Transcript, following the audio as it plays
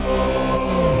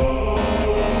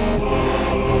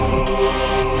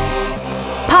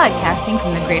Broadcasting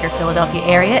from the greater Philadelphia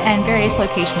area and various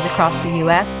locations across the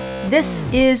U.S., this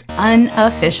is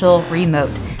Unofficial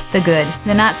Remote. The good,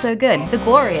 the not so good, the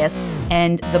glorious,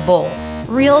 and the bull.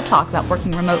 Real talk about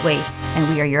working remotely. And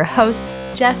we are your hosts,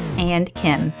 Jeff and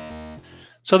Kim.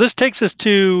 So this takes us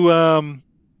to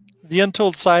the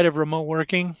untold side of remote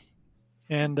working.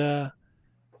 And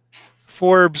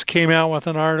Forbes came out with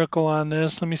an article on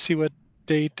this. Let me see what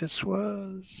date this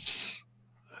was.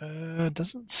 It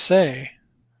doesn't say.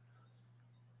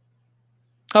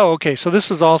 Oh, okay. So this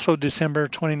was also December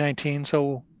 2019,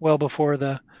 so well before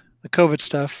the COVID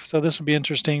stuff. So this would be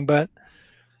interesting. But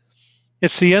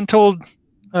it's the untold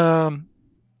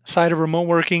side of remote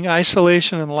working,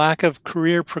 isolation, and lack of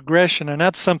career progression. And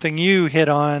that's something you hit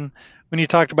on when you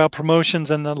talked about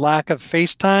promotions and the lack of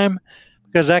face time,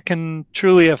 because that can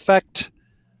truly affect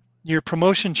your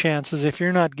promotion chances if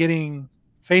you're not getting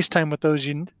face time with those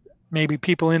maybe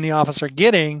people in the office are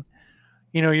getting.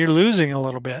 You're losing a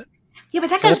little bit. Yeah, but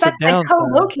that So goes that's a back to that downside.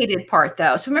 co-located part,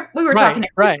 though. So remember, we were talking to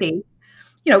Right. Christy.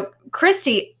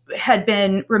 Christy had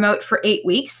been remote for 8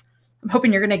 weeks. I'm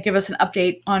hoping you're going to give us an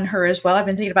update on her as well. I've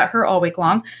been thinking about her all week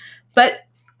long. But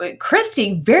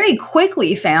Christy very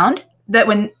quickly found that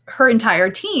when her entire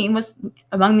team was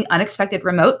among the unexpected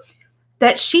remote,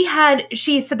 that she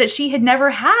said that she had never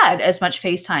had as much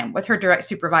face time with her direct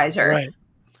supervisor. Right.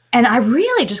 And I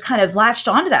really just kind of latched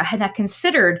onto that. I had not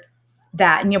considered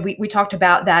that. And, we talked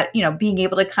about that, being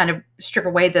able to kind of strip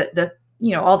away the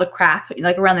all the crap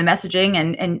like around the messaging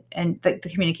and the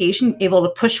communication, able to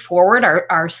push forward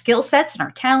our skill sets and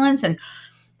our talents.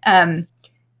 And,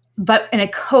 but in a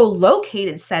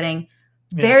co-located setting,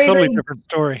 very, totally very different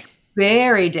story.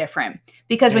 Very different.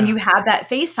 Because when you have that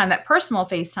FaceTime, that personal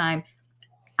FaceTime,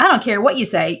 I don't care what you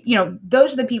say,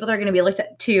 those are the people that are going to be looked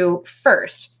at to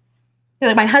first.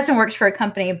 Like my husband works for a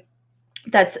company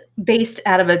that's based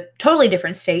out of a totally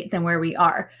different state than where we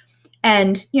are.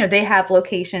 And, they have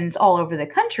locations all over the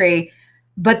country,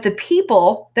 but the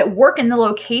people that work in the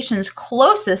locations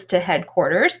closest to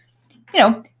headquarters,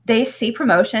 they see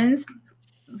promotions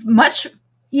much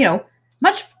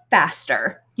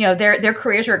faster. Their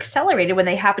careers are accelerated when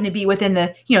they happen to be within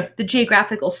the, the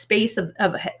geographical space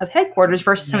of headquarters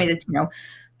versus somebody that's,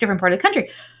 different part of the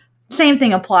country. Same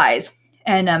thing applies.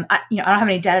 And, I don't have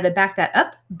any data to back that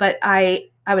up, but I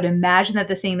would imagine that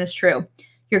the same is true.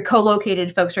 Your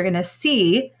co-located folks are going to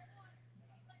see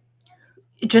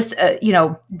just,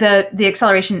 the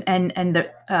acceleration and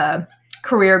the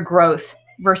career growth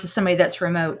versus somebody that's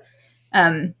remote.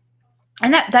 And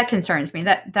that concerns me.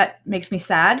 That makes me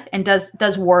sad and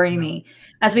does worry me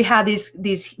as we have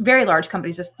these very large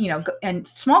companies, and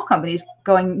small companies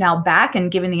going now back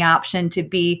and given the option to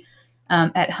be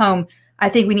at home. I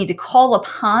think we need to call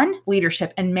upon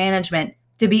leadership and management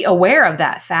to be aware of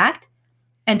that fact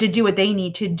and to do what they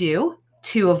need to do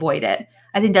to avoid it.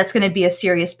 I think that's going to be a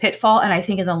serious pitfall. And I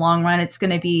think in the long run, it's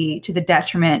going to be to the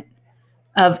detriment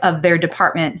of their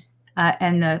department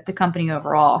and the company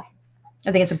overall.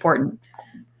 I think it's important.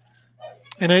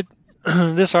 And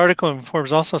this article in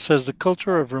Forbes also says the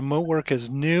culture of remote work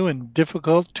is new and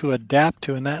difficult to adapt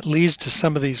to, and that leads to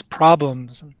some of these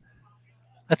problems. And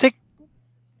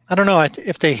I don't know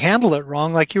if they handle it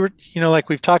wrong, like like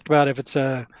we've talked about, if it's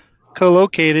a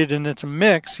co-located and it's a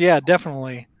mix, yeah,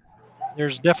 definitely.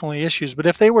 There's definitely issues. But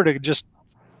if they were to just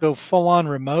go full on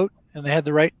remote and they had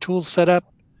the right tools set up,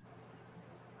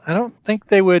 I don't think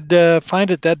they would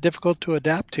find it that difficult to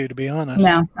adapt to be honest.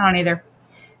 No, I don't either.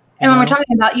 And when we're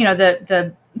talking about,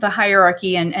 the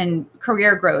hierarchy and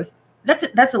career growth,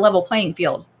 that's a level playing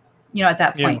field, at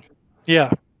that point.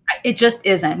 Yeah. It just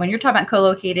isn't. When you're talking about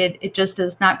co-located, it just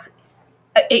does not.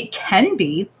 It can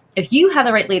be if you have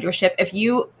the right leadership, if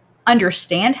you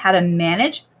understand how to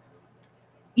manage,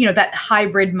 that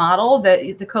hybrid model,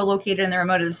 the co-located and the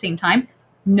remote at the same time.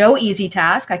 No easy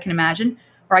task, I can imagine,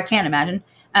 or I can't imagine.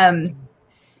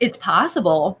 It's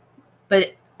possible,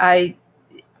 but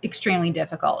extremely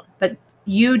difficult. But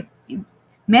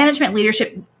management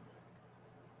leadership,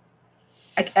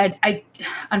 I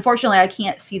unfortunately I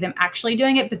can't see them actually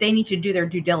doing it, but they need to do their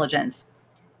due diligence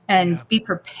and be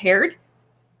prepared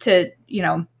to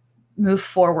move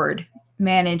forward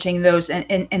managing those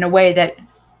in a way that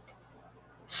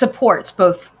supports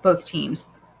both teams.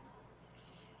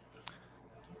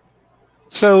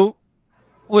 So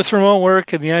with remote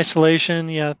work and the isolation,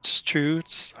 yeah, it's true.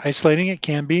 It's isolating. It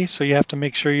can be. So you have to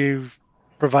make sure you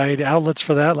provide outlets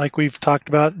for that, like we've talked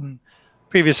about in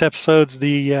previous episodes.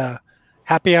 The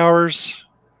happy hours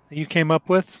that you came up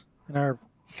with in our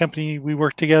company we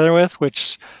work together with,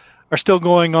 which are still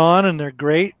going on, and they're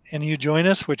great. And you join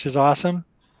us, which is awesome,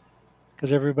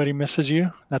 because everybody misses you.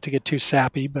 Not to get too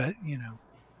sappy, but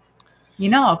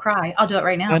I'll cry. I'll do it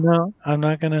right I now. know. I'm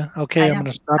not gonna. Okay, I I'm know.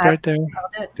 gonna stop I'll right there do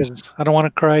it. because I don't want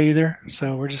to cry either.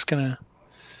 So we're just gonna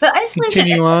But isolation,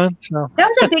 continue on. So that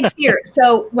was a big fear.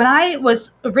 So when I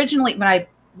was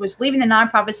leaving the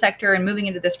nonprofit sector and moving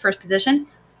into this first position,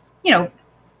 you know,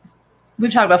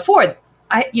 we've talked about before.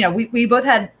 We both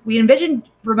we envisioned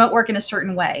remote work in a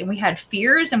certain way, and we had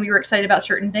fears, and we were excited about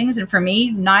certain things. And for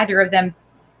me, neither of them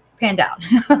panned out.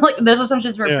 Like those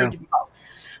assumptions were yeah, proved to be false.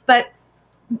 But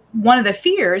one of the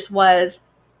fears was,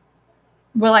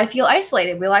 will I feel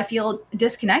isolated? Will I feel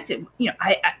disconnected?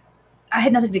 I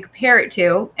had nothing to compare it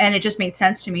to, and it just made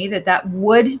sense to me that that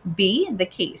would be the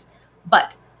case.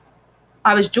 But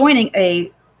I was joining a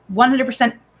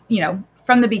 100%,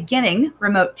 from the beginning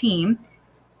remote team,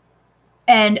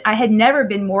 and I had never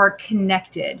been more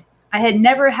connected. I had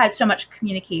never had so much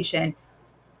communication.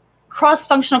 Cross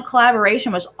functional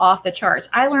collaboration was off the charts.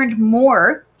 I learned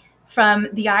more from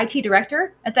the IT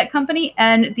director at that company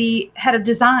and the head of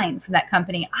design from that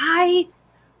company. I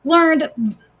learned,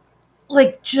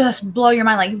 like, just blow your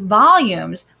mind, like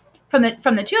volumes from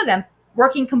the two of them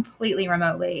working completely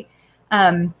remotely.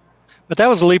 Um, but that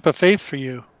was a leap of faith for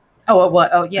you. oh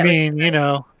I yeah, it was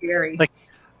mean, scary. like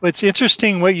what's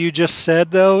interesting what you just said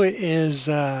though is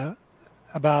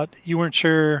about you weren't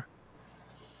sure,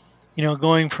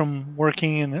 going from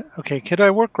working and okay, could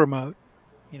I work remote?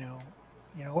 You know,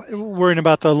 worrying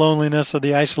about the loneliness of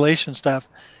the isolation stuff.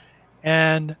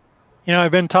 And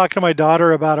I've been talking to my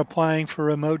daughter about applying for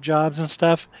remote jobs and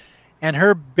stuff, and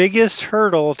her biggest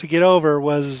hurdle to get over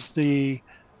was the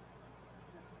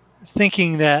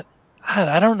thinking that "God,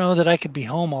 I don't know that I could be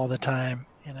home all the time."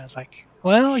 And I was like,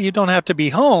 "Well, you don't have to be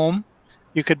home.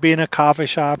 You could be in a coffee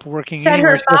shop working Said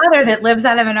anywhere." her father that lives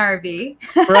out of an RV.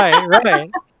 Right, right.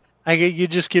 It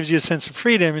just gives you a sense of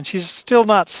freedom, and she's still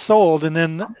not sold. And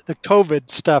then the COVID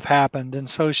stuff happened, and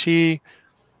so she,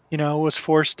 was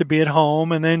forced to be at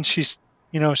home. And then she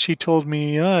told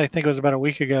me, I think it was about a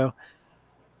week ago,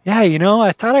 yeah,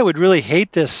 I thought I would really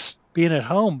hate this being at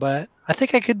home, but I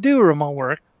think I could do remote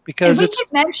work And because we it's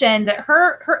did mention that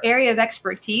her area of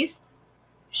expertise,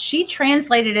 she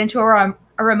translated into a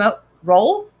remote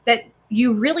role that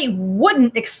you really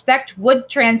wouldn't expect would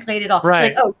translate at all. Like,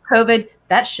 right, oh, COVID,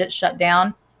 that shit shut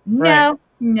down. right. No,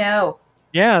 no.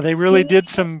 Yeah, they really She, did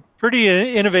some pretty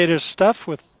innovative stuff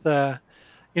with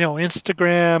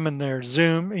Instagram and their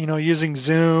Zoom, using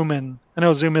Zoom. And I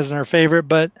know Zoom isn't our favorite,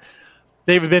 but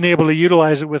they've been able to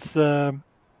utilize it with,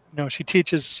 she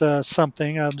teaches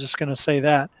something. I'm just going to say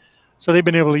that. So they've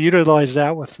been able to utilize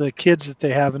that with the kids that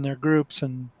they have in their groups,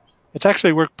 and it's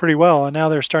actually worked pretty well. And now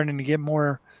they're starting to get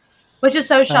more which is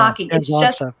so shocking. It's hands-on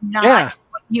just stuff. Yeah. not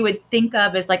what you would think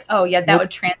of as like, oh yeah, that Nope.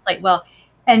 would translate well.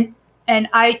 And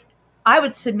I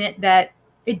would submit that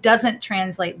it doesn't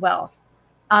translate well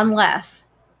unless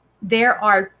there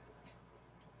are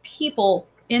people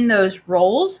in those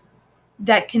roles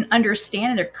that can understand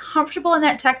and they're comfortable in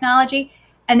that technology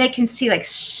and they can see like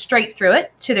straight through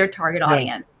it to their target Yeah.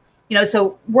 audience.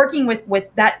 So working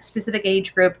with that specific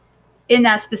age group in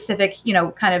that specific,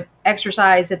 kind of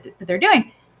exercise that they're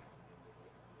doing,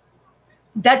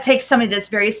 that takes somebody that's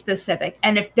very specific.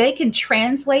 And if they can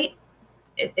translate,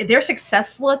 if they're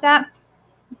successful at that,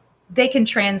 they can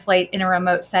translate in a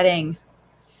remote setting.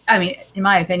 I mean, in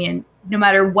my opinion, no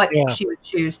matter what Yeah. she would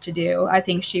choose to do, I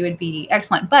think she would be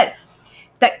excellent. But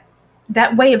that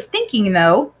that way of thinking,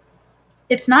 though,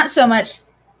 it's not so much,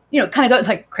 kind of goes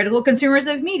like critical consumers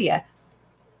of media.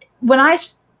 When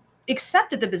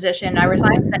accepted the position, I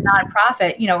resigned from that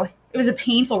nonprofit. It was a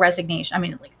painful resignation. I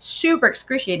mean, like super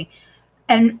excruciating.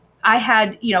 And I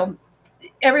had,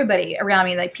 everybody around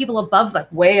me, like people above,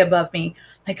 like way above me,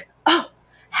 like, oh,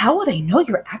 how will they know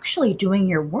you're actually doing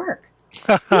your work?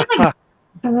 These are like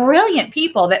brilliant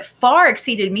people that far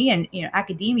exceeded me in,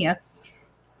 academia.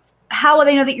 How will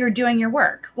they know that you're doing your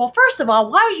work? Well, first of all,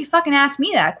 why would you fucking ask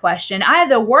me that question? I have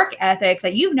the work ethic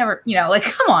that you've never, like,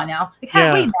 come on now. Like,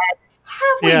 have we Yeah. met?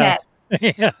 Have we Yeah.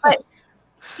 met? Yeah. But,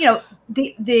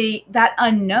 the that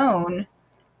unknown,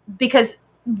 because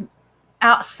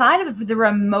outside of the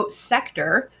remote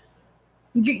sector,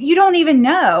 you don't even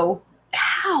know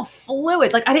how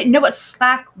fluid. Like, I didn't know what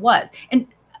Slack was. And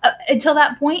until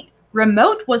that point,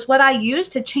 remote was what I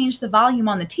used to change the volume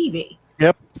on the TV.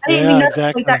 Yep. I didn't even Yeah, know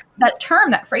like exactly. that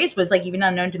term, that phrase was like even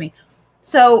unknown to me.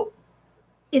 So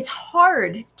it's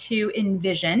hard to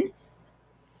envision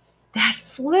that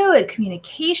fluid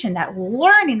communication, that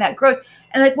learning, that growth.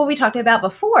 And like what we talked about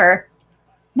before,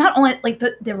 not only like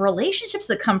the relationships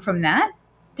that come from that,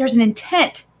 there's an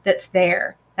intent that's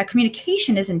there. That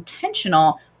communication is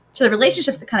intentional. So the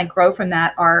relationships that kind of grow from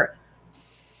that are,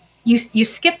 you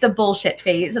skip the bullshit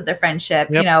phase of the friendship,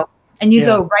 Yep. and you Yeah.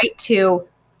 go right to,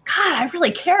 God, I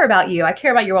really care about you. I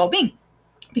care about your well-being,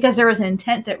 because there was an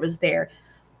intent that was there.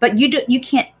 But you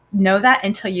can't know that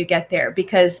until you get there,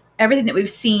 because everything that we've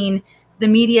seen, the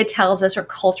media tells us, or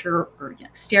culture, or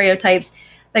stereotypes,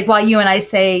 like while you and I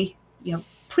say,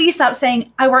 please stop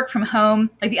saying I work from home,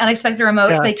 like the unexpected remote,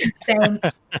 Yeah. they keep saying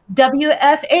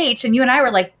WFH, and you and I were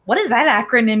like, what is that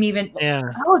acronym even?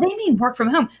 Yeah. Oh, they mean work from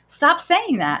home. Stop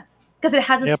saying that, because it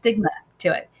has a Yep. stigma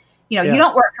to it. You Yeah.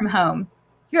 don't work from home.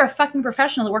 You're a fucking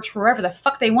professional that works for wherever the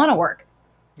fuck they want to work.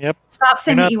 Yep. Stop You're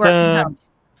saying that not you work from home.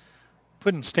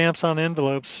 putting stamps on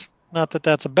envelopes. Not that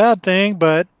that's a bad thing,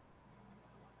 but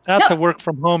No, that's a work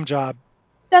from home job.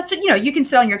 that's what, you can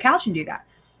sit on your couch and do that.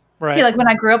 Right. Like when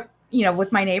I grew up,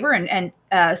 with my neighbor and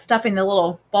stuffing the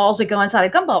little balls that go inside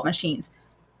of gumball machines,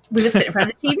 we would sit in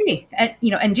front of the TV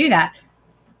and do that.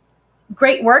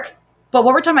 Great work. But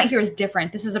what we're talking about here is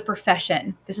different. This is a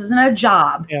profession. This isn't a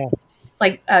job. Yeah.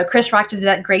 Like Chris Rock did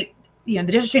that great, the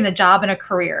difference between a job and a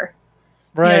career.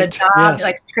 The Right. job, Yes.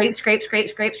 like scrape, scrape, scrape,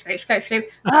 scrape, scrape, scrape,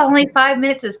 scrape. Oh, only 5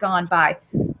 minutes has gone by.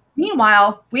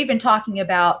 Meanwhile, we've been talking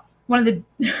about one of the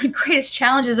greatest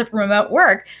challenges of remote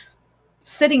work,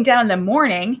 sitting down in the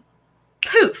morning,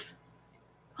 poof.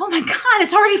 Oh my God,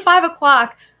 it's already 5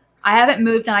 o'clock. I haven't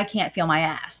moved and I can't feel my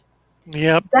ass.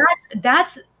 Yep.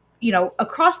 That's,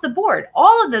 across the board,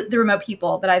 all of the remote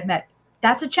people that I've met,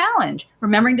 that's a challenge.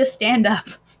 Remembering to stand up,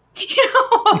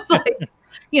 it's like,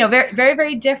 very, very,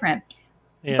 very different.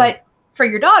 Yeah. But for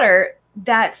your daughter,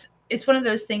 it's one of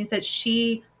those things that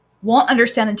she won't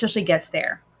understand until she gets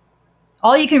there.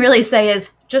 All you can really say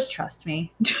is, just trust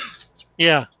me.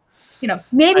 Yeah.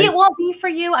 Maybe it won't be for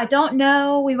you. I don't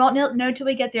know. We won't know till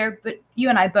we get there. But you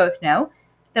and I both know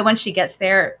that when she gets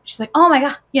there, she's like, oh my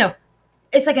God,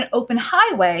 it's like an open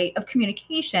highway of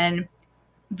communication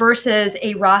versus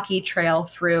a rocky trail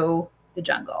through the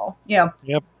jungle.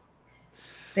 Yep.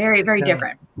 Very, very Yeah.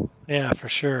 different. Yeah, for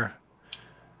sure.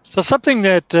 So something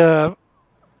that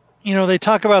they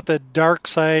talk about the dark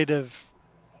side of,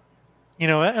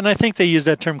 and I think they use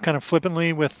that term kind of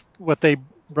flippantly with what they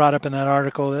brought up in that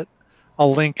article that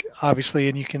I'll link, obviously,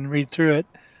 and you can read through it.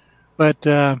 But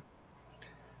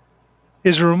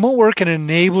is remote work an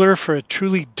enabler for a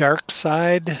truly dark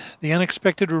side, the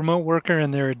unexpected remote worker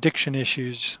and their addiction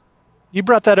issues? You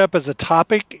brought that up as a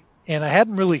topic, and I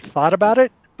hadn't really thought about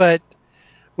it, but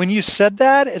when you said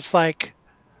that, it's like,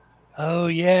 oh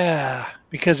yeah,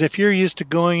 because if you're used to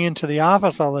going into the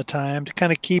office all the time to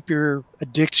kind of keep your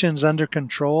addictions under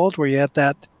control, where you have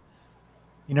that,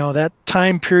 that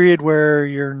time period where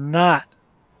you're not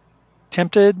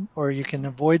tempted or you can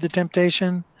avoid the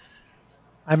temptation.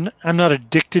 I'm not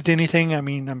addicted to anything. I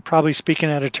mean, I'm probably speaking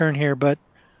out of turn here, but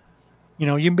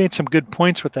you made some good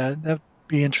points with that. That'd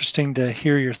be interesting to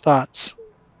hear your thoughts.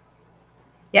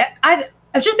 Yeah, I've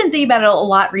just been thinking about it a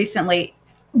lot recently.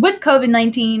 With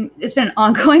COVID-19, it's been an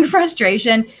ongoing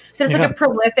frustration that it's like a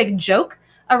prolific joke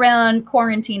around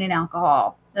quarantine and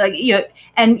alcohol. Like,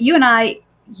 and you and I,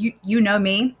 you know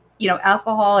me,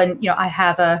 alcohol, and I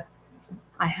have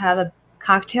a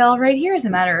cocktail right here, as a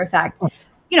matter of fact.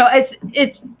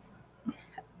 It's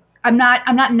I'm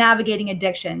not navigating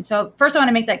addiction. So first I want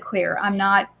to make that clear. I'm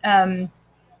not I'm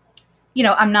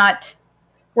not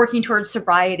working towards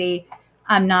sobriety.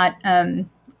 I'm not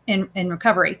in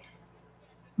recovery.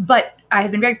 But I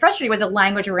have been very frustrated with the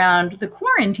language around the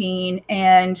quarantine,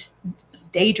 and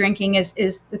day drinking is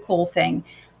the cool thing.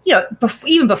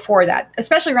 Even before that,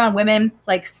 especially around women,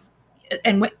 like,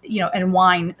 and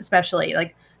wine, especially,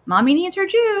 like, mommy needs her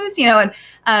juice, and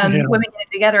women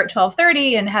getting together at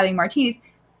 12:30 and having martinis.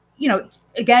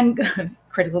 Again,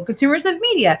 critical consumers of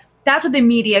media. That's what the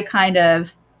media kind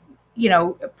of,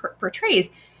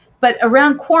 portrays. But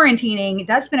around quarantining,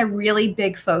 that's been a really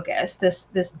big focus.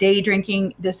 This day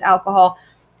drinking, this alcohol,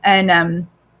 and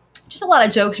just a lot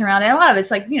of jokes around it. And a lot of it's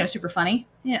like, super funny.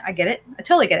 Yeah, I get it. I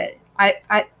totally get it.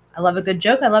 I love a good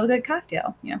joke. I love a good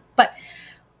cocktail. But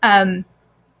I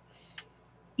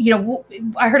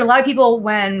heard a lot of people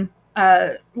when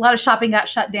a lot of shopping got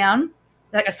shut down,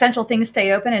 like essential things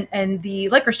stay open, and the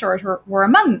liquor stores were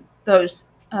among those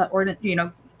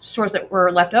stores that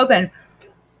were left open.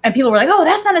 And people were like, "Oh,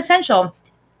 that's not essential."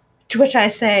 To which I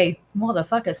say, "Well, the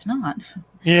fuck, it's not."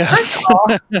 Yes.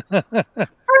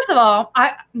 First of all,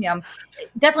 I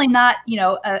definitely not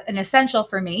an essential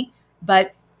for me,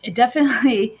 but it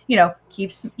definitely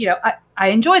keeps I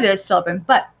enjoy that it's still open.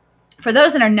 But for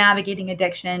those that are navigating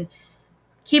addiction,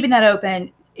 keeping that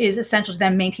open is essential to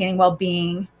them maintaining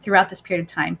well-being throughout this period of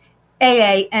time.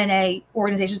 AA, NA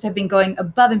organizations have been going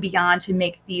above and beyond to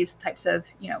make these types of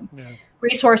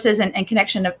resources and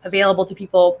connection available to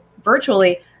people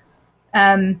virtually.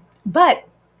 But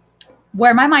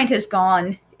where my mind has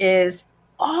gone is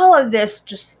all of this,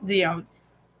 just,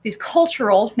 these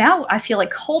cultural, now I feel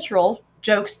like cultural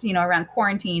jokes, around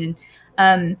quarantine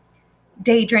and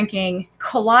day drinking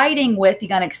colliding with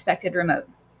the unexpected remote.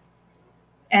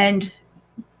 And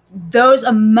those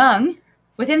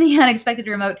within the unexpected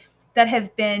remote that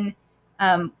have been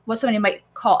what somebody might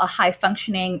call a high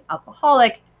functioning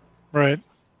alcoholic, Right.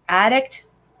 addict,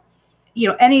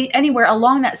 anywhere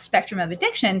along that spectrum of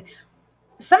addiction,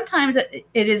 sometimes it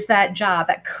is that job,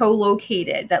 that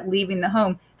co-located, that leaving the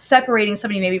home, separating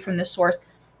somebody maybe from the source,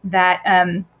 that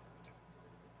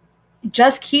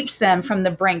just keeps them from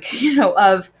the brink,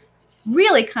 of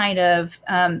really kind of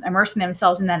immersing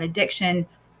themselves in that addiction,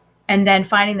 and then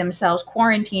finding themselves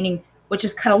quarantining, which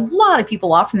has cut a lot of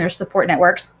people off from their support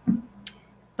networks.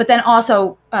 But then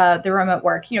also the remote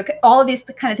work, all of these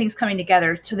kind of things coming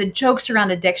together. So the jokes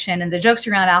around addiction and the jokes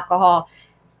around alcohol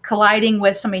colliding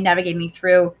with somebody navigating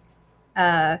through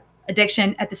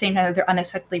addiction at the same time that they're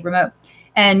unexpectedly remote.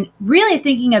 And really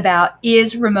thinking about,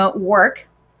 is remote work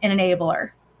an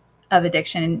enabler of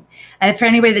addiction? And for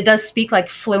anybody that does speak like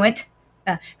fluent,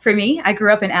 for me, I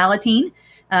grew up in Alateen.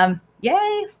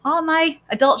 Yay, all my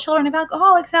adult children of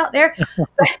alcoholics out there.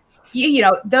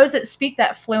 Those that speak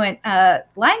that fluent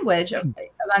language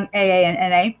among AA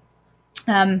and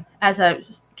NA, as a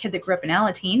kid that grew up in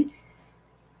Alateen,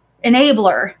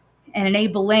 enabler and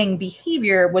enabling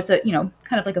behavior was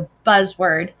kind of like a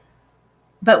buzzword.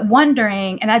 But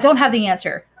wondering, and I don't have the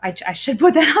answer. I should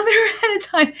put that out there ahead of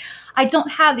time. I don't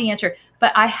have the answer,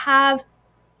 but I have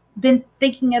been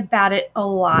thinking about it a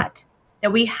lot.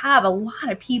 That we have a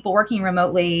lot of people working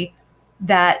remotely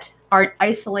that are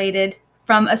isolated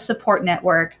from a support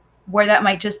network, where that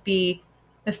might just be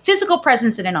the physical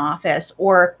presence in an office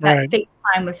or that Right.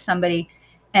 FaceTime with somebody,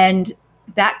 and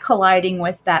that colliding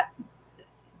with that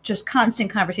just constant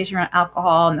conversation around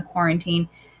alcohol and the quarantine.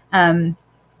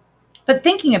 But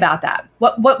thinking about that,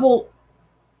 what will,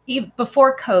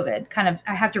 before COVID, kind of,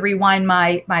 I have to rewind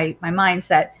my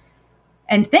mindset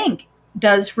and think,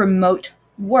 does remote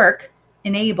work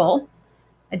enable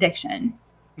addiction?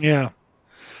 Yeah.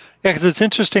 Yeah, because it's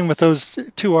interesting with those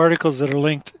two articles that are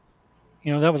linked.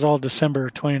 That was all December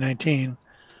 2019.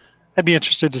 I'd be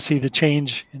interested to see the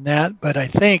change in that. But I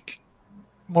think,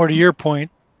 more to your point,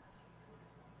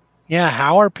 yeah,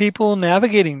 how are people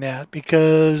navigating that?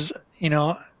 Because,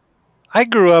 I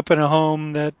grew up in a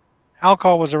home that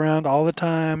alcohol was around all the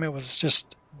time. It was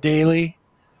just daily.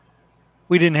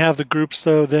 We didn't have the groups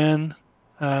though then,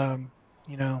 um,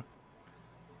 you know,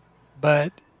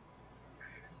 but,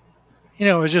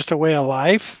 it was just a way of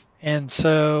life. And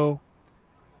so,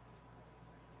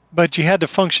 but you had to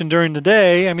function during the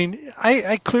day. I mean,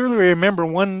 I clearly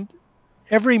remember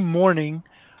every morning,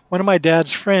 one of my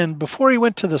dad's friend, before he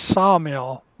went to the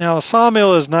sawmill. Now, a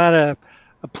sawmill is not a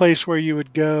place where you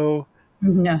would go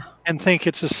No. and think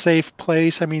it's a safe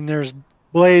place. I mean, there's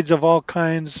blades of all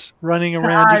kinds running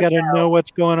around. You God, got to know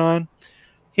what's going on.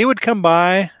 He would come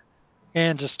by,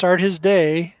 and to start his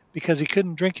day, because he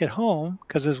couldn't drink at home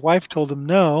because his wife told him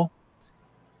no,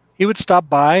 he would stop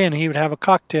by and he would have a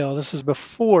cocktail. This is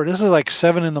like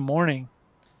 7 in the morning.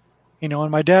 And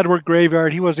my dad worked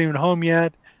graveyard. He wasn't even home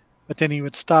yet, but then he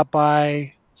would stop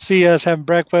by, see us having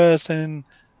breakfast, and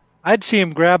I'd see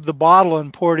him grab the bottle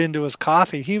and pour it into his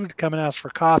coffee. He would come and ask for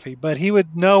coffee, but he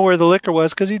would know where the liquor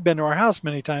was because he'd been to our house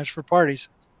many times for parties.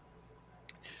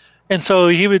 And so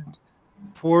he would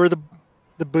pour the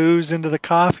booze into the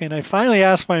coffee. And I finally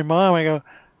asked my mom, I go,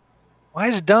 why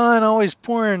is Don always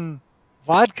pouring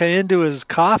vodka into his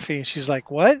coffee? She's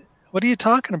like, what? What are you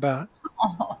talking about?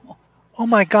 oh, Oh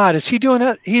my God, is he doing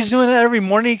that? He's doing that every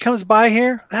morning he comes by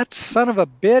here? That son of a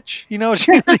bitch.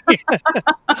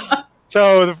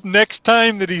 So the next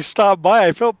time that he stopped by,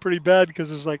 I felt pretty bad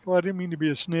because it's like, well, I didn't mean to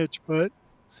be a snitch, but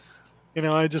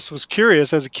I just was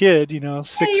curious as a kid, hey,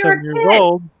 six, you're 7 years a kid.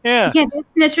 old. You Yeah. can't be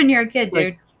snitch when you're a kid, Like,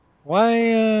 dude. why?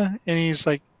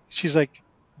 And she's like,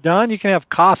 Don, you can have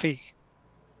coffee.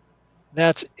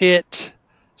 That's it.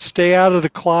 Stay out of the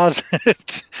closet.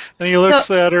 And he So, looks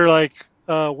at her like,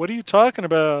 what are you talking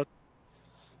about?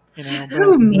 But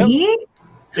who, me?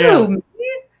 yeah. Who, me?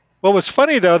 What was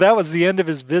funny though, that was the end of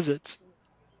his visits.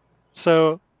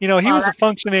 So, he Well, was a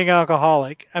functioning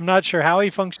alcoholic. I'm not sure how he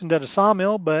functioned at a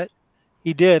sawmill, but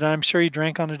he did. I'm sure he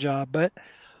drank on the job. But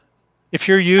if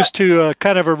you're used to a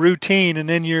kind of a routine and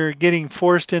then you're getting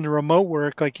forced into remote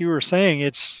work, like you were saying,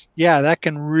 that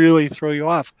can really throw you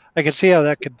off. I can see how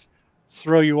that could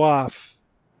throw you off.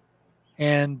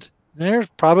 And there's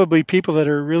probably people that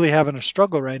are really having a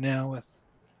struggle right now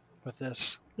with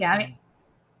this. yeah, So,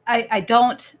 I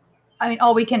don't,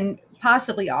 all we can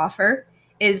possibly offer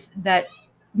is that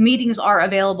meetings are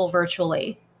available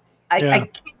virtually. I Yeah.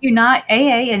 kid you not,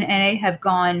 AA and NA have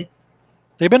gone.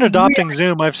 They've been adopting Really,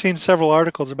 Zoom. I've seen several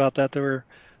articles about that. They were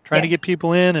trying to yeah, get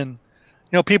people in, and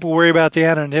people worry about the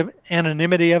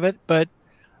anonymity of it. But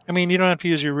I mean, you don't have to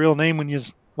use your real name when you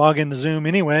log into Zoom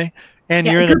anyway. And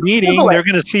yeah. you're in a meeting; Google it. they're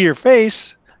going to see your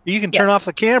face. You can Yeah, turn off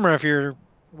the camera if you're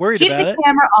worried keep about the it.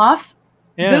 camera off.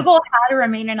 Yeah, Google how to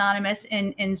remain anonymous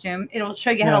in Zoom. It'll show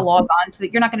you how to yeah, log on so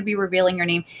that you're not going to be revealing your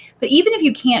name. But even if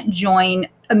you can't join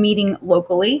a meeting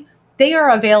locally, they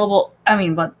are available. I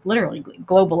mean, but literally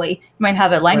globally, you might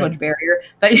have a right. language barrier,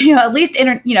 but at least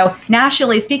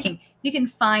nationally speaking, you can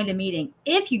find a meeting.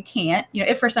 If you can't,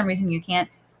 if for some reason you can't,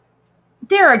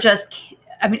 there are just,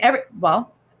 I mean, I'm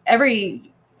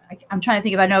trying to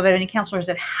think if I know about any counselors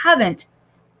that haven't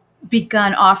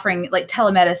begun offering like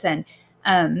telemedicine.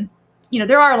 Um,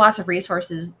 there are lots of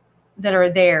resources that are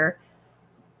there,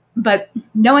 but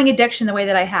knowing addiction the way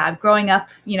that I have, growing up,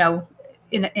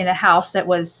 in a house that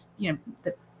was, the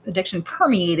addiction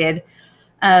permeated,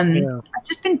 Yeah. I've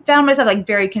just been found myself like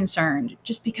very concerned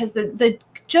just because the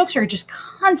jokes are just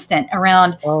constant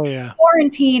around Oh yeah.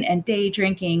 quarantine and day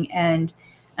drinking and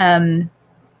um,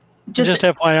 And just,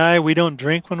 just FYI, we don't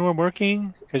drink when we're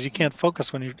working because you can't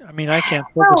focus when you. I mean, I can't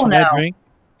focus oh when I no. drink.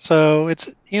 So it's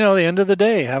the end of the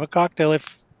day, have a cocktail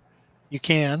if you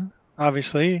can.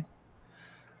 Obviously,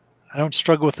 I don't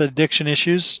struggle with addiction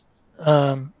issues.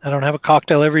 I don't have a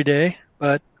cocktail every day,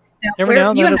 but No, every now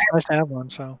and you then and it's nice to have one.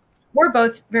 So we're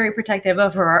both very protective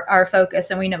over our focus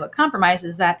and we know what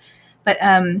compromises that. But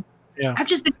yeah, I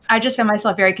just found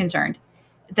myself very concerned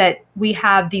that we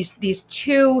have these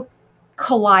two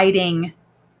colliding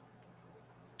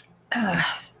uh,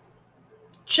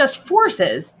 just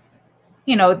forces.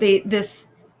 This,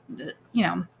 you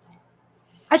know,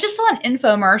 I just saw an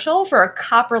infomercial for a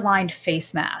copper lined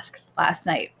face mask last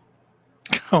night.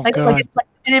 oh Like god, it's like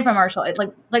an infomercial. It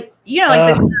like like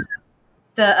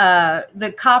uh,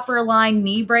 the copper line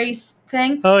knee brace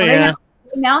thing. oh Well, yeah,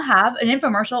 they now have an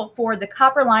infomercial for the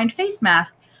copper lined face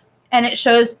mask, and it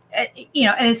shows and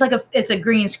it's a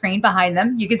green screen behind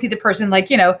them. You can see the person like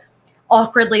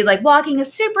awkwardly like walking,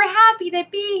 super happy to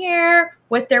be here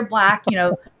with their black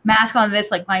mask on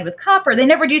this like lined with copper. They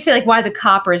never do say like why the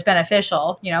copper is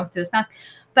beneficial to this mask,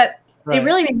 but it right,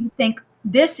 really made me think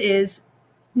this is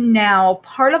now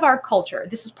part of our culture.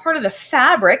 This is part of the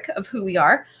fabric of who we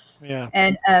are. yeah.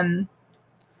 And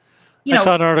you I saw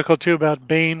know, an article too about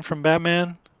Bane from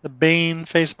Batman. The Bane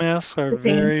face masks are the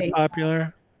Bane very face mask.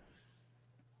 popular.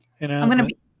 I'm gonna But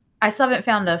be. I still haven't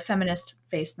found a feminist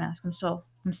face mask. I'm still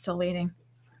waiting.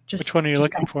 which one are you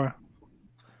Just. looking for?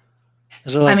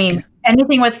 Is it I like mean,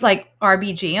 anything with like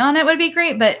RBG on it would be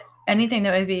great, but anything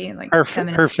that would be like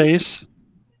feminist her face?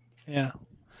 Yeah.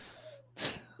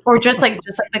 or just like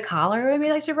the collar would be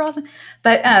like super awesome.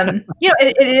 But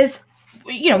it is.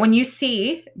 When you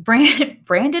see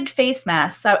branded face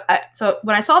masks. So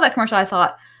when I saw that commercial, I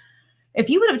thought if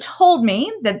you would have told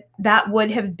me that would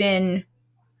have been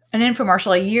an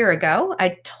infomercial a year ago,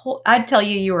 I'd tell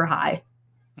you were high.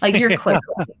 Like you're clear.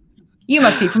 You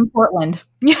must be from Portland.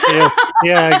 Yeah.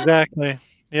 Yeah, exactly.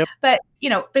 Yep. But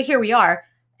here we are.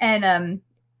 And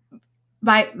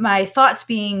my thoughts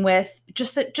being with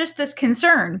just this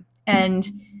concern and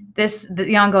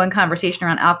the ongoing conversation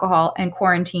around alcohol and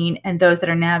quarantine and those that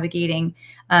are navigating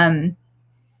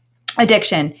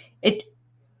addiction. It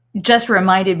just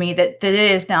reminded me that it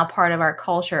is now part of our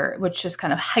culture, which just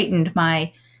kind of heightened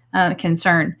my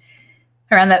concern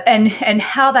around that and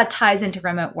how that ties into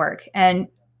remote work and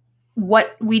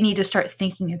what we need to start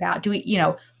thinking about. Do we,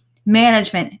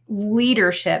 management,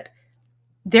 leadership,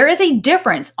 there is a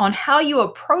difference on how you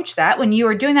approach that when you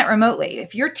are doing that remotely.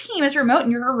 If your team is remote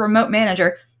and you're a remote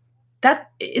manager,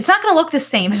 that it's not going to look the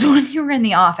same as when you were in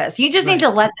the office. You just need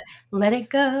Right. to let it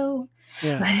go.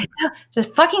 Yeah. Let it go.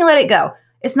 Just fucking let it go.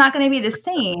 It's not going to be the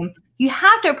same. You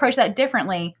have to approach that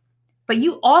differently, but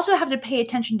you also have to pay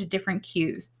attention to different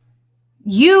cues.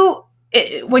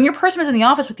 When your person is in the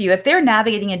office with you, if they're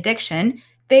navigating addiction,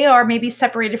 they are maybe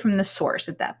separated from the source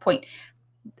at that point.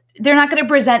 They're not going to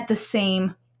present the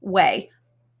same way.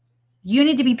 You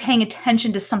need to be paying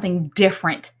attention to something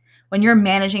different when you're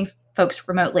managing folks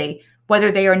remotely,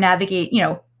 whether they are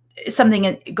navigating,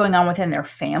 something going on within their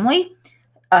family,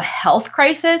 a health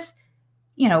crisis,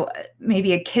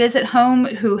 maybe a kid is at home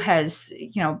who has,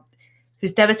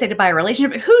 who's devastated by a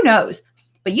relationship, who knows?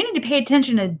 But you need to pay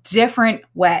attention in a different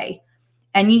way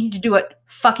and you need to do it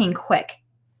fucking quick.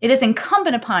 It is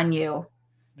incumbent upon you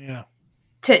Yeah.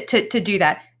 to do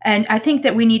that. And I think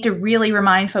that we need to really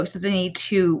remind folks that they need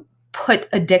to put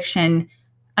addiction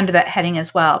under that heading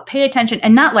as well. Pay attention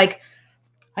and not like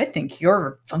I think you're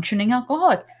a functioning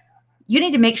alcoholic. You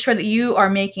need to make sure that you are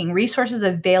making resources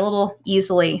available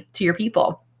easily to your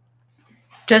people.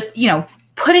 Just,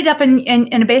 put it up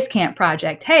in a base camp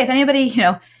project. Hey, if anybody,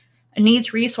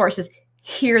 needs resources,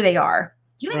 here they are.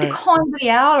 You don't need to Right. call anybody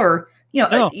out or,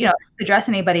 No, address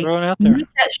anybody. throw it out there. Make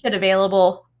that shit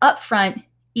available up front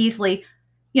easily.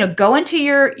 Go into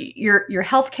your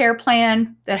healthcare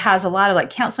plan that has a lot of like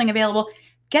counseling available.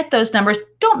 Get those numbers.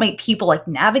 Don't make people like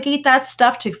navigate that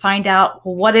stuff to find out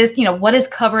what is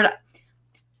covered.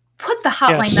 Put the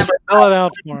hotline Yes. number Spell up. it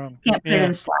out for them. Can't put it Yeah.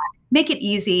 in Slack. Make it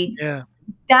easy. Yeah.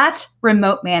 That's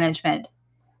remote management.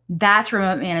 That's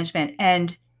remote management.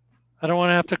 And I don't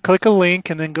want to have to click a link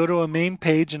and then go to a main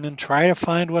page and then try to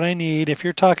find what I need. If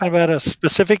you're talking about a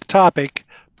specific topic,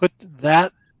 put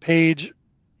that page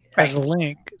as right. a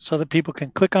link so that people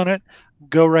can click on it,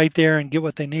 go right there and get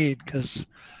what they need, because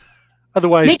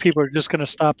otherwise Make, people are just going to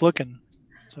stop looking.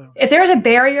 So if there's a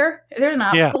barrier, if there's an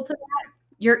yeah. obstacle to that,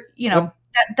 you're, Yep.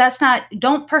 that's not,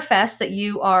 don't profess that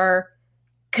you are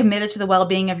committed to the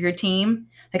well-being of your team.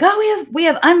 Like, oh, we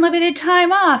have unlimited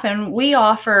time off and we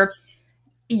offer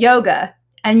yoga,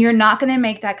 and you're not going to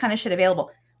make that kind of shit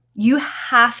available. You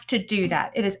have to do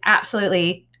that. It is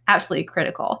absolutely, absolutely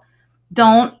critical.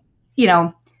 Don't,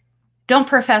 don't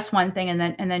profess one thing and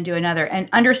then do another, and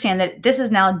understand that this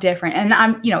is now different.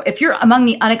 And if you're among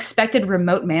the unexpected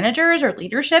remote managers or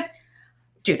leadership,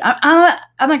 dude, I'm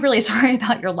like really sorry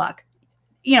about your luck.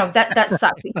 That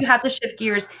sucks. You have to shift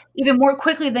gears even more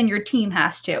quickly than your team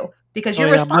has to, because Oh you're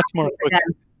yeah, much responsible more for quickly,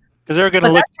 them. because they're going to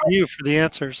But look that's to you for the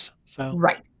answers. So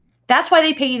right. That's why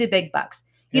they pay you the big bucks.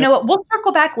 You yep. know what? We'll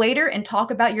circle back later and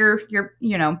talk about your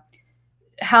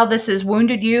how this has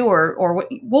wounded you, or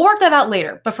we'll work that out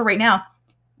later. But for right now,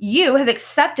 you have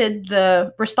accepted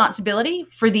the responsibility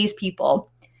for these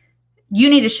people. You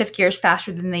need to shift gears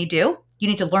faster than they do. You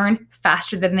need to learn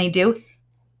faster than they do.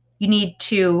 You need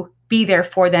to be there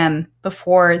for them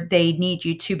before they need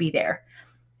you to be there.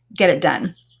 Get it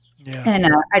done. Yeah. And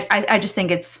I just think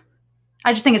it's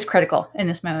critical in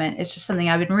this moment. It's just something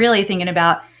I've been really thinking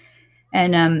about,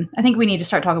 and I think we need to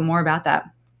start talking more about that.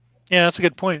 Yeah, that's a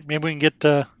good point. Maybe we can get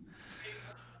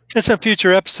in some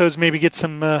future episodes, maybe get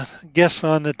some guests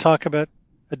on to talk about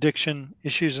addiction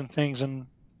issues and things and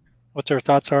what their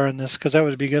thoughts are on this, because that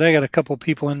would be good. I got a couple of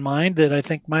people in mind that I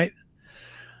think might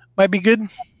be good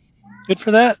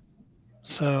for that.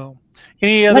 So,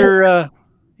 any other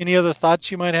thoughts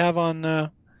you might have on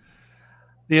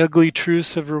the ugly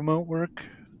truths of remote work?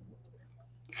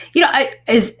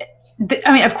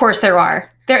 I mean, of course there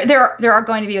are. There are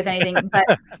going to be with anything, but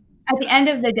at the end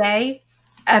of the day,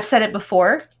 I've said it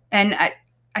before, and I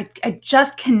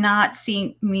just cannot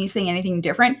see me saying anything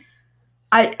different.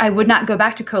 I would not go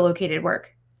back to co-located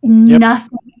work. Yep.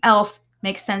 Nothing else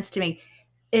makes sense to me.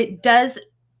 It does,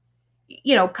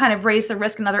 kind of raise the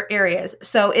risk in other areas.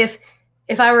 So if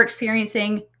I were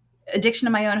experiencing addiction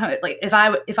in my own home, like if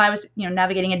I was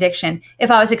navigating addiction,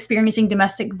 if I was experiencing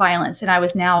domestic violence and I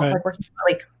was now Right. like working,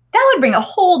 like that would bring a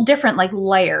whole different like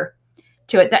layer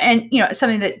to it, and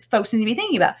something that folks need to be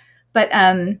thinking about. But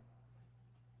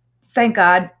thank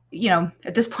God,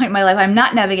 at this point in my life, I'm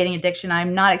not navigating addiction.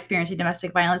 I'm not experiencing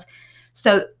domestic violence.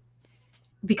 So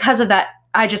because of that,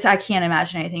 I can't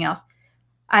imagine anything else.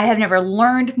 I have never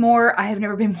learned more. I have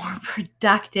never been more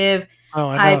productive. Oh,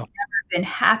 I I've know. never been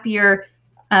happier.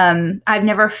 I've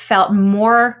never felt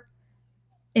more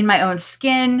in my own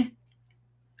skin,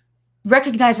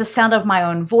 recognize the sound of my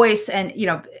own voice. And,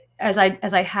 as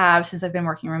I have since I've been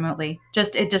working remotely,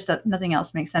 nothing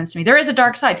else makes sense to me. There is a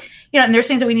dark side, and there's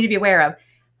things that we need to be aware of,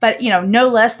 but, no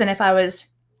less than if I was,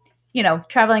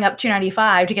 traveling up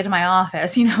 295 to get to my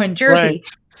office, in Jersey,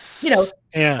 Right.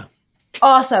 Yeah.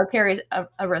 also carries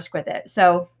a risk with it.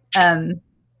 So,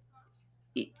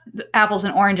 apples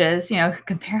and oranges,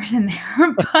 comparison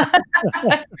there.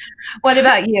 But what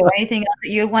about you? Anything else that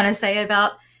you want to say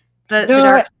about the No,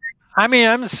 dark? I mean,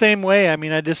 I'm the same way. I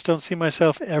mean, I just don't see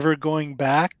myself ever going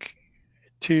back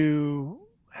to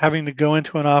having to go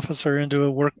into an office or into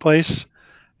a workplace.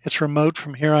 It's remote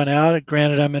from here on out.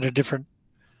 Granted, I'm at a different,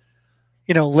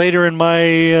 later in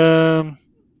my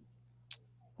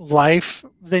life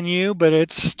than you, but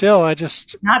it's still, I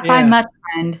just, Not by yeah. much,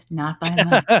 friend. Not by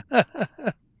much.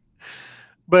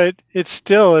 But it's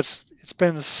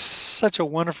been such a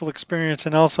wonderful experience,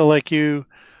 and also like you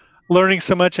learning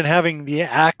so much and having the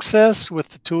access with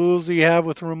the tools that you have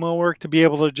with remote work to be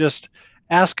able to just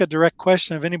ask a direct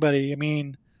question of anybody. I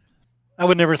mean, I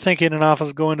would never think in an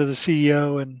office going to the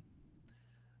CEO and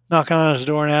knocking on his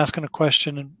door and asking a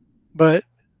question. But,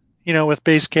 with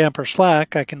Basecamp or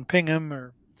Slack, I can ping him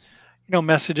or,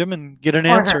 message him and get an Or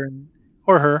her. answer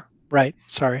or her. Right.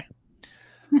 Sorry.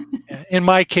 Yeah. In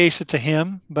my case, it's a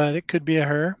him, but it could be a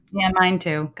her. Yeah, mine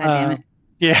too. God damn it. Um,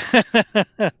 yeah.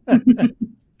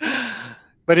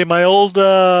 But in my old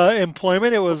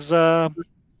employment, it was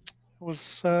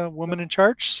woman in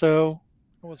charge, so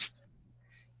it was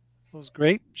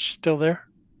great. She's still there.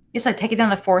 It's like taking down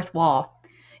the fourth wall.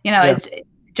 Yeah. It's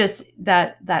just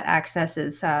that access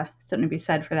is something to be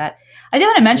said for that. I do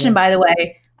want to mention, Yeah. by the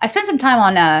way, I spent some time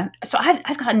on. So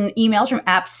I've gotten emails from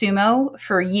AppSumo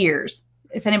for years.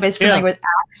 If anybody's Yeah. familiar with I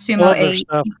AppSumo, love their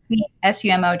stuff.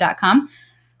 AppSumo.com.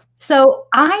 So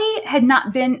I had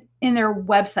not been in their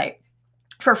website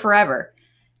for forever,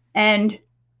 and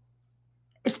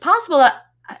it's possible that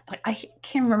I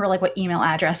can't remember like what email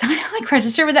address I like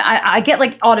registered with it. I get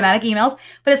like automatic emails,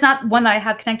 but it's not one that I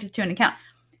have connected to an account.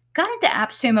 Got into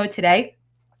AppSumo today.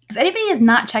 If anybody has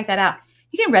not checked that out,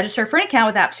 you can register for an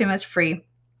account with AppSumo. It's free.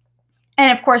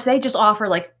 And of course, they just offer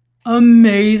like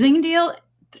amazing deal.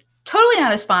 Totally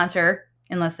not a sponsor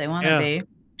unless they want to Yeah. be.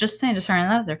 Just saying, just throwing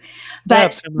that out there. Yeah,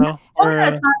 But Sumo. totally not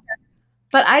a sponsor.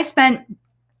 But I spent,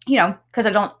 because I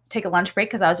don't take a lunch break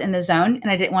because I was in the zone and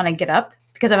I didn't want to get up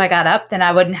because if I got up, then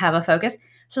I wouldn't have a focus.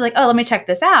 So like, oh, let me check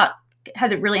this out.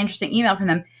 Had a really interesting email from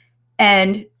them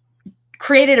and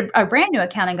created a brand new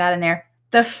account and got in there.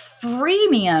 The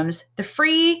freemiums, the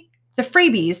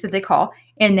freebies that they call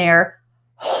in there.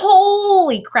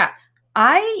 Holy crap.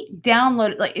 I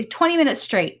downloaded like 20 minutes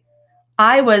straight.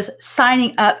 I was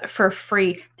signing up for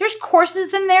free. There's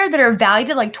courses in there that are valued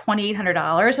at like $2,800.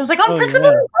 I was like, on principle,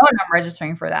 Yeah. I'm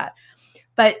registering for that.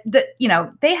 But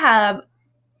they have.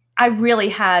 I really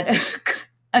had an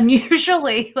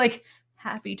unusually like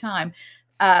happy time.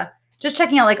 Just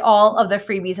checking out like all of the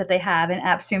freebies that they have in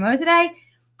AppSumo today.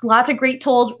 Lots of great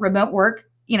tools, remote work.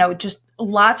 Just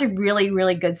lots of really,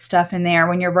 really good stuff in there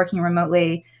when you're working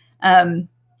remotely. And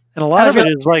a lot of it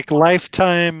is like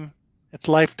lifetime. It's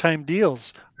lifetime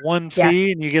deals. One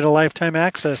fee and you get a lifetime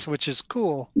access, which is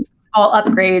cool. All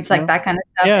upgrades, like that kind of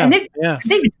stuff. Yeah. And they've been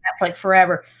doing that for like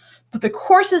forever. But the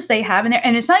courses they have in there,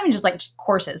 and it's not even just like just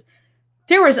courses.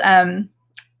 There was I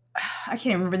can't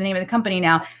even remember the name of the company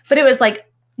now, but it was like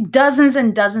dozens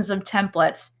and dozens of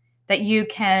templates that you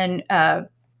can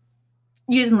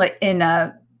use in whether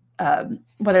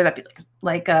that be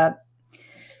like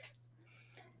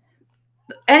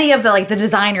any of the like the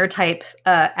designer type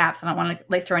apps. I don't want to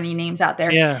like throw any names out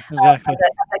there. Yeah, exactly.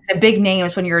 Like the big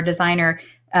names when you're a designer,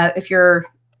 if you're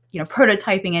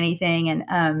prototyping anything,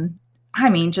 and I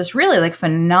mean just really like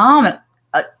phenomenal.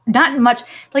 Not much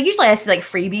like usually I see like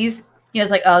freebies.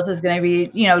 It's like, oh, this is gonna be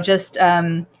just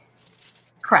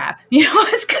crap.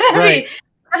 It's gonna be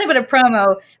nothing but a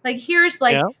promo. Like here's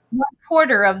like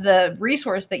 1/4 of the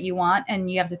resource that you want,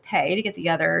 and you have to pay to get the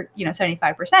other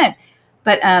 75%.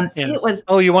 But it was.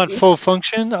 Oh, you want full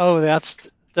function? Oh, that's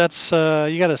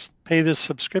you got to pay this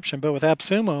subscription. But with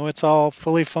AppSumo, it's all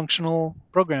fully functional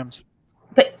programs.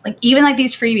 But like even like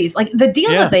these freebies, like the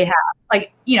deal that they have,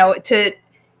 like to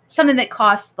something that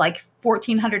costs like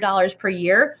 $1,400 per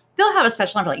year, they'll have a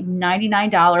special offer like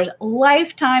 $99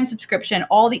 lifetime subscription,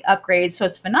 all the upgrades. So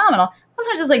it's phenomenal.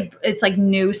 Sometimes it's like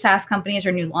new SaaS companies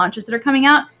or new launches that are coming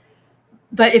out.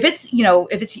 But if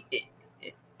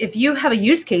you have a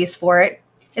use case for it,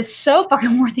 it's so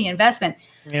fucking worth the investment.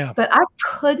 Yeah. But I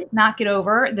could not get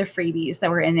over the freebies that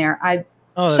were in there.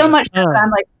 So much that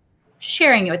I'm like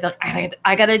sharing it with them.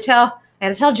 I gotta tell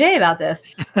Jay about this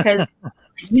because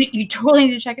you totally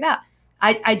need to check it out.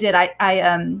 I did.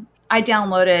 I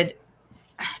downloaded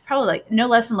probably like no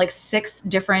less than like 6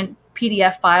 different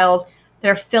PDF files.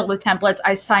 They're filled with templates.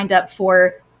 I signed up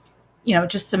for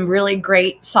just some really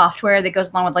great software that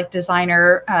goes along with like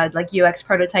designer, like UX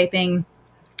prototyping,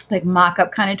 like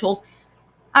mock-up kind of tools.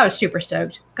 I was super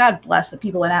stoked. God bless the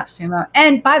people at AppSumo.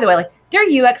 And by the way, like their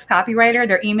UX copywriter,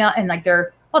 their email, and like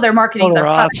their marketing. They're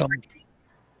awesome.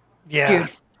 Yeah. Dude,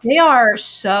 they are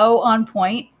so on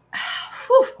point.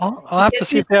 I'll have to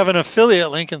see if they have an affiliate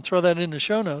link and throw that in the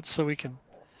show notes so we can.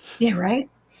 Yeah, right.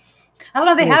 I don't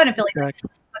know if they have an affiliate link,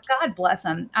 but God bless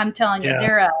them. I'm telling you,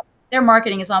 their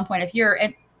marketing is on point. If you're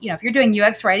doing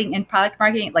UX writing and product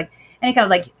marketing, like any kind of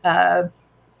like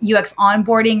UX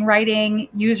onboarding writing,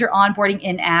 user onboarding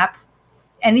in app,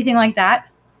 anything like that,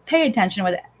 pay attention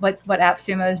to what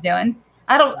AppSumo is doing.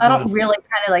 I don't really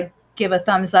kind of like give a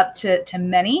thumbs up to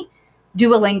many.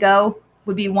 Duolingo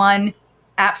would be one,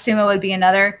 AppSumo would be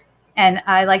another, and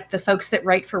I like the folks that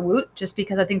write for Woot just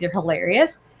because I think they're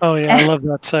hilarious. Oh yeah, I love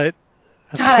that site.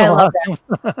 God, I love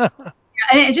that.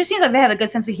 And it just seems like they have a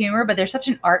good sense of humor, but there's such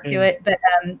an art to it. But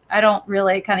I don't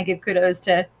really kind of give kudos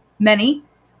to many,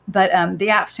 but the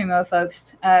AppSumo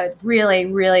folks, really,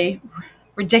 really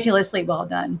ridiculously well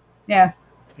done. Yeah.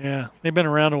 Yeah, they've been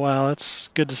around a while. It's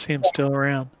good to see them still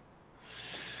around.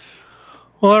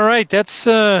 Well, all right. That's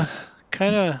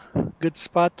kind of a good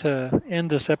spot to end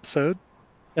this episode.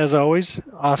 As always,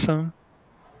 awesome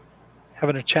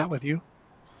having a chat with you.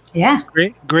 Yeah.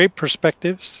 Great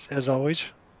perspectives, as always.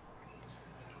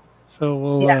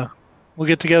 So Yeah. we'll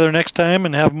get together next time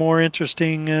and have more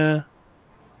interesting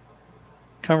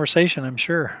conversation, I'm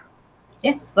sure.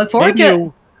 Yeah. Look forward to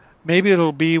it. Maybe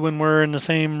it'll be when we're in the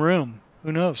same room.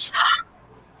 Who knows?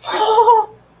 I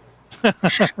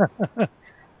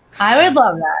would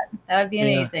love that. That would be Yeah,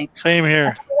 amazing. same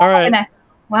here. All right.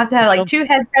 We'll have to have like 2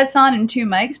 headsets on and 2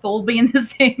 mics, but we'll be in the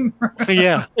same room.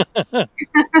 Yeah.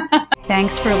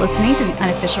 Thanks for listening to the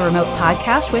Unofficial Remote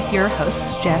podcast with your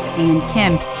hosts, Jeff and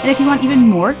Kim. And if you want even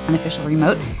more Unofficial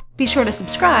Remote, be sure to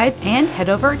subscribe and head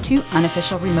over to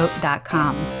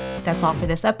unofficialremote.com. That's all for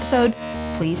this episode.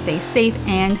 Please stay safe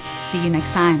and see you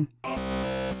next time.